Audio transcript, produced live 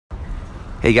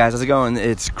Hey guys, how's it going?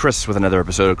 It's Chris with another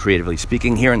episode of Creatively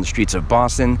Speaking here in the streets of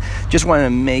Boston. Just wanted to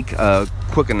make a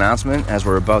quick announcement as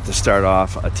we're about to start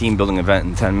off a team building event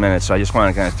in 10 minutes. So I just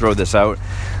want to kind of throw this out.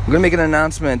 I'm going to make an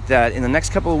announcement that in the next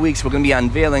couple of weeks we're going to be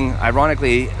unveiling,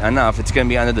 ironically enough, it's going to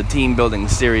be under the team building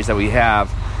series that we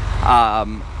have,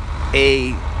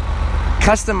 a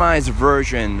customized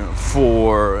version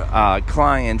for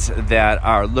clients that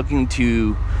are looking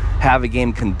to have a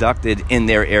game conducted in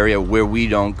their area where we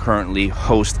don't currently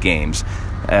host games.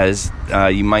 As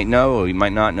you might know or you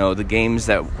might not know, the games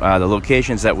that the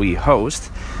locations that we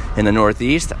host in the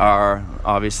Northeast are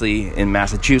obviously in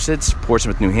Massachusetts,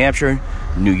 Portsmouth, New Hampshire,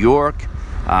 New York,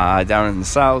 down in the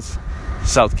South,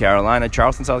 South Carolina,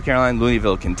 Charleston, South Carolina,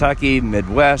 Louisville, Kentucky,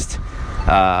 Midwest,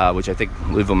 which I think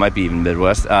Louisville might be even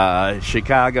Midwest,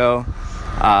 Chicago,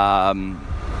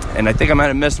 and I think I might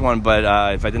have missed one, but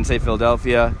if I didn't say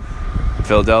Philadelphia,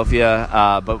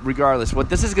 but regardless, what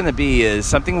this is going to be is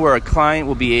something where a client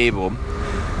will be able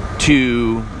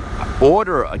to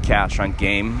order a cash hunt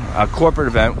game, a corporate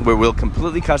event where we'll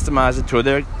completely customize it to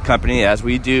their company as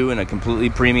we do in a completely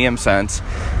premium sense,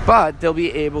 but they'll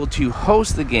be able to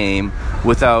host the game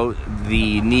without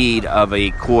the need of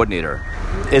a coordinator.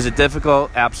 Is it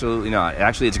difficult? Absolutely not.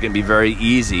 Actually, it's going to be very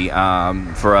easy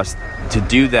for us to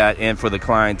do that and for the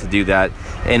client to do that.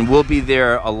 And we'll be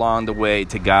there along the way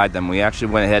to guide them. We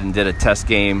actually went ahead and did a test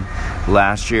game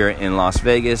last year in Las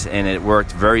Vegas, and it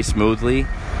worked very smoothly.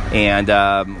 And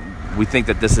we think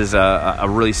that this is a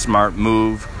really smart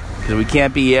move because we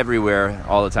can't be everywhere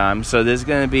all the time. So there's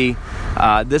going to be,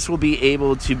 this will be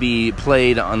able to be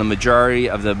played on the majority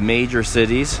of the major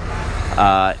cities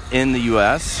in the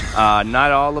U.S.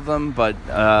 Not all of them, but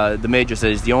the major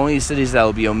cities. The only cities that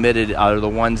will be omitted are the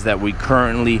ones that we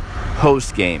currently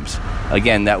host games.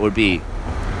 Again, that would be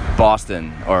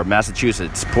Boston or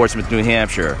Massachusetts, Portsmouth, New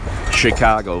Hampshire,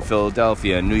 Chicago,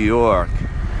 Philadelphia, New York.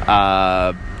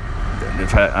 I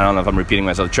don't know if I'm repeating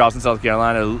myself. Charleston, South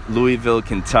Carolina, Louisville,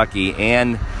 Kentucky,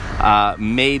 and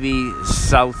maybe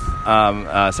South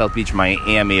Beach,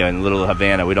 Miami, and Little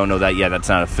Havana. We don't know that yet. That's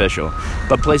not official.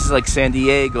 But places like San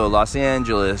Diego, Los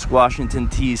Angeles, Washington,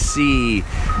 D.C.,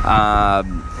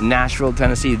 Nashville,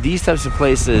 Tennessee, these types of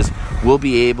places will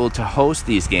be able to host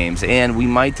these games. And we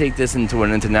might take this into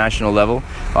an international level.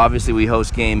 Obviously, we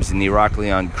host games in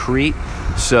Heraklion on Crete.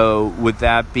 So with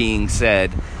that being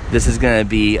said, this is going to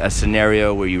be a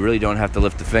scenario where you really don't have to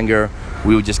lift a finger.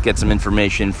 We would just get some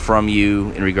information from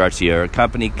you in regards to your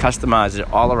company, customize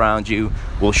it all around you.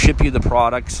 We'll ship you the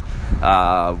products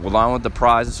along with the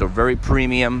prizes, so very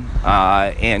premium.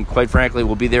 And quite frankly,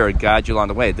 we'll be there to guide you along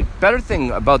the way. The better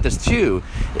thing about this too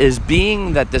is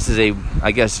being that this is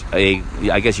I guess you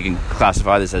can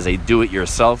classify this as a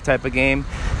do-it-yourself type of game.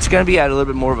 It's going to be at a little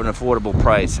bit more of an affordable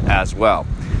price as well.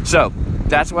 So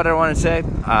that's what I want to say.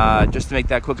 Just to make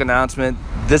that quick announcement,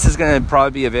 this is going to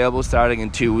probably be available starting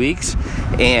in 2 weeks.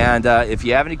 And if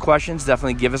you have any questions,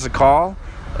 definitely give us a call.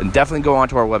 And definitely go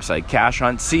onto our website,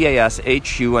 CashHunt,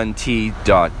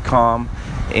 CASHUNT.com,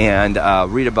 and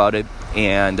read about it.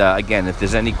 And again, if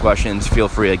there's any questions, feel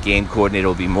free. A game coordinator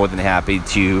will be more than happy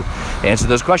to answer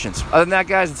those questions. Other than that,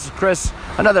 guys, this is Chris.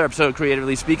 Another episode of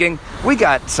Creatively Speaking. We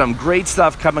got some great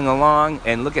stuff coming along,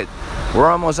 and look at, we're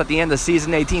almost at the end of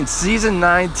season 18. Season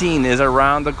 19 is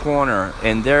around the corner,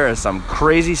 and there is some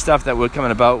crazy stuff that we're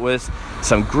coming about with.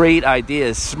 Some great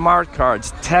ideas, smart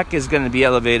cards. Tech is going to be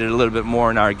elevated a little bit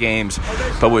more in our games,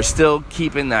 but we're still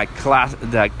keeping that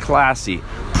classy,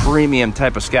 premium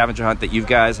type of scavenger hunt that you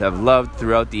guys have loved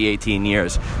throughout the 18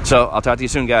 years. So I'll talk to you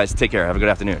soon, guys. Take care. Have a good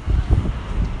afternoon.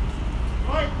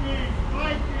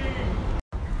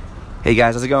 Hey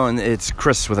guys, how's it going? It's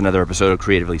Chris with another episode of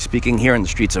Creatively Speaking here in the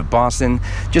streets of Boston.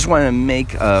 Just wanted to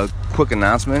make a quick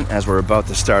announcement as we're about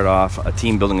to start off a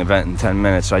team building event in 10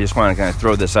 minutes. So I just want to kind of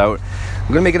throw this out. I'm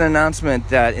going to make an announcement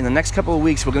that in the next couple of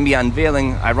weeks we're going to be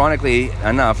unveiling, ironically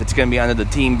enough, it's going to be under the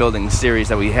team building series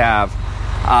that we have,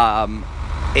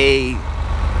 a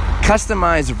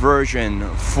customized version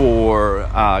for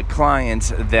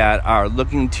clients that are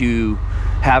looking to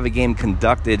have a game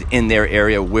conducted in their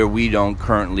area where we don't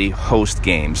currently host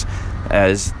games.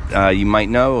 As you might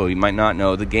know or you might not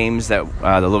know, the games that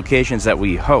the locations that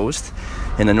we host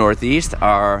in the Northeast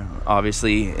are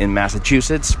obviously in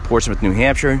Massachusetts, Portsmouth, New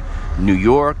Hampshire, New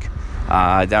York,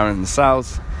 down in the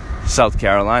South, South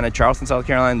Carolina, Charleston, South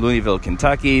Carolina, Louisville,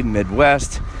 Kentucky,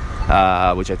 Midwest,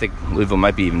 which I think Louisville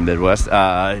might be even Midwest,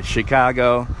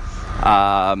 Chicago,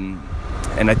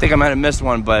 and I think I might have missed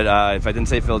one, but if I didn't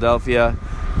say Philadelphia,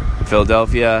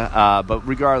 but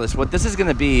regardless, what this is going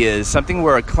to be is something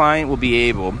where a client will be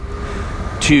able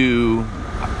to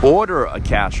order a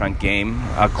cash hunt game,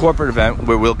 a corporate event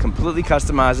where we'll completely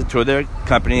customize it to their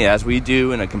company as we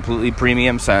do in a completely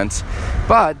premium sense,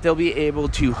 but they'll be able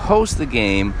to host the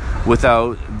game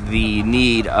without the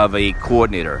need of a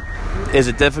coordinator. Is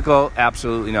it difficult?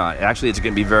 Absolutely not. Actually, it's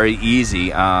going to be very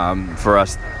easy for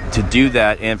us to do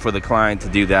that and for the client to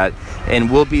do that,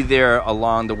 and we'll be there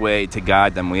along the way to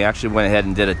guide them. We actually went ahead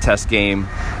and did a test game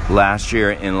last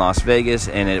year in Las Vegas,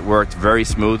 and it worked very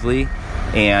smoothly,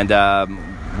 and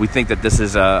we think that this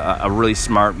is a really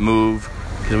smart move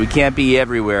because we can't be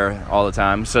everywhere all the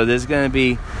time. So there's going to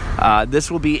be, this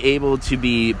will be able to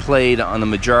be played on the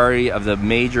majority of the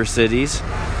major cities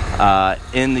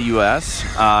in the U.S.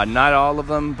 Not all of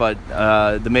them, but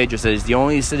the major cities. The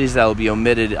only cities that will be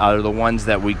omitted are the ones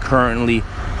that we currently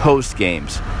host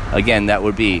games. Again, that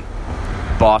would be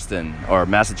Boston or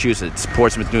Massachusetts,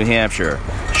 Portsmouth, New Hampshire,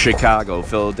 Chicago,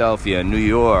 Philadelphia, New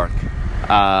York,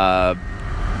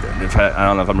 I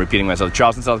don't know if I'm repeating myself,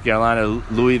 Charleston, South Carolina,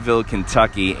 Louisville,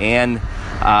 Kentucky, and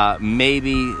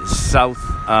maybe South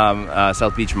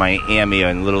Beach, Miami,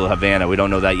 and Little Havana. We don't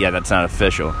know that yet. That's not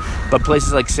official. But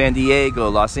places like San Diego,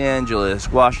 Los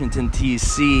Angeles, Washington,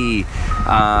 D.C.,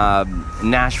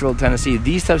 Nashville, Tennessee,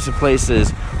 these types of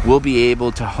places will be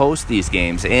able to host these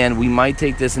games. And we might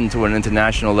take this into an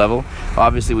international level.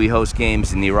 Obviously, we host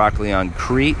games in Heraklion on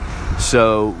Crete.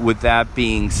 So with that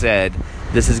being said,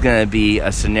 this is going to be a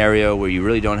scenario where you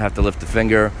really don't have to lift a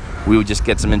finger. We would just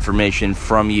get some information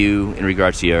from you in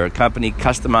regards to your company,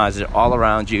 customize it all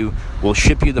around you. We'll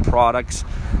ship you the products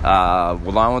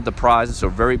along with the prizes, so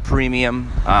very premium.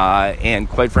 And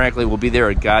quite frankly, we'll be there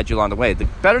to guide you along the way. The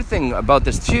better thing about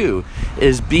this too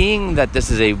is being that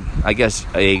this is I guess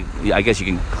you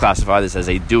can classify this as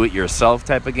a do-it-yourself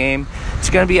type of game. It's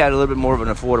going to be at a little bit more of an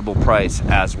affordable price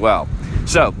as well.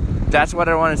 So that's what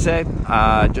I want to say.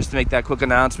 Just to make that quick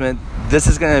announcement, this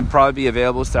is going to probably be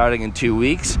available starting in 2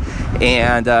 weeks.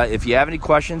 And if you have any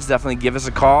questions, definitely give us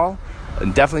a call.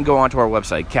 And definitely go onto our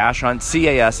website, CashHunt,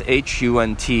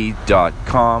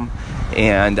 CASHUNT.com,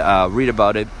 and read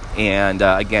about it. And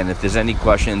again, if there's any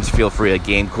questions, feel free. A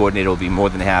game coordinator will be more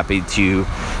than happy to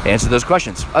answer those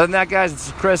questions. Other than that, guys, this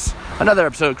is Chris. Another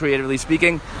episode of Creatively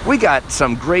Speaking. We got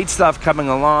some great stuff coming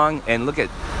along, and look at,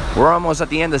 we're almost at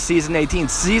the end of season 18.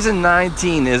 Season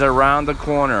 19 is around the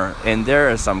corner, and there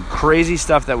is some crazy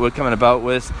stuff that we're coming about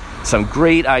with. Some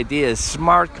great ideas,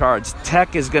 smart cards.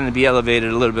 Tech is going to be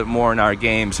elevated a little bit more in our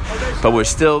games, but we're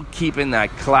still keeping that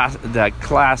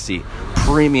classy,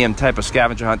 premium type of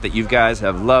scavenger hunt that you guys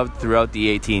have loved throughout the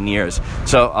 18 years.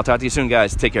 So I'll talk to you soon,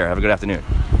 guys. Take care. Have a good afternoon.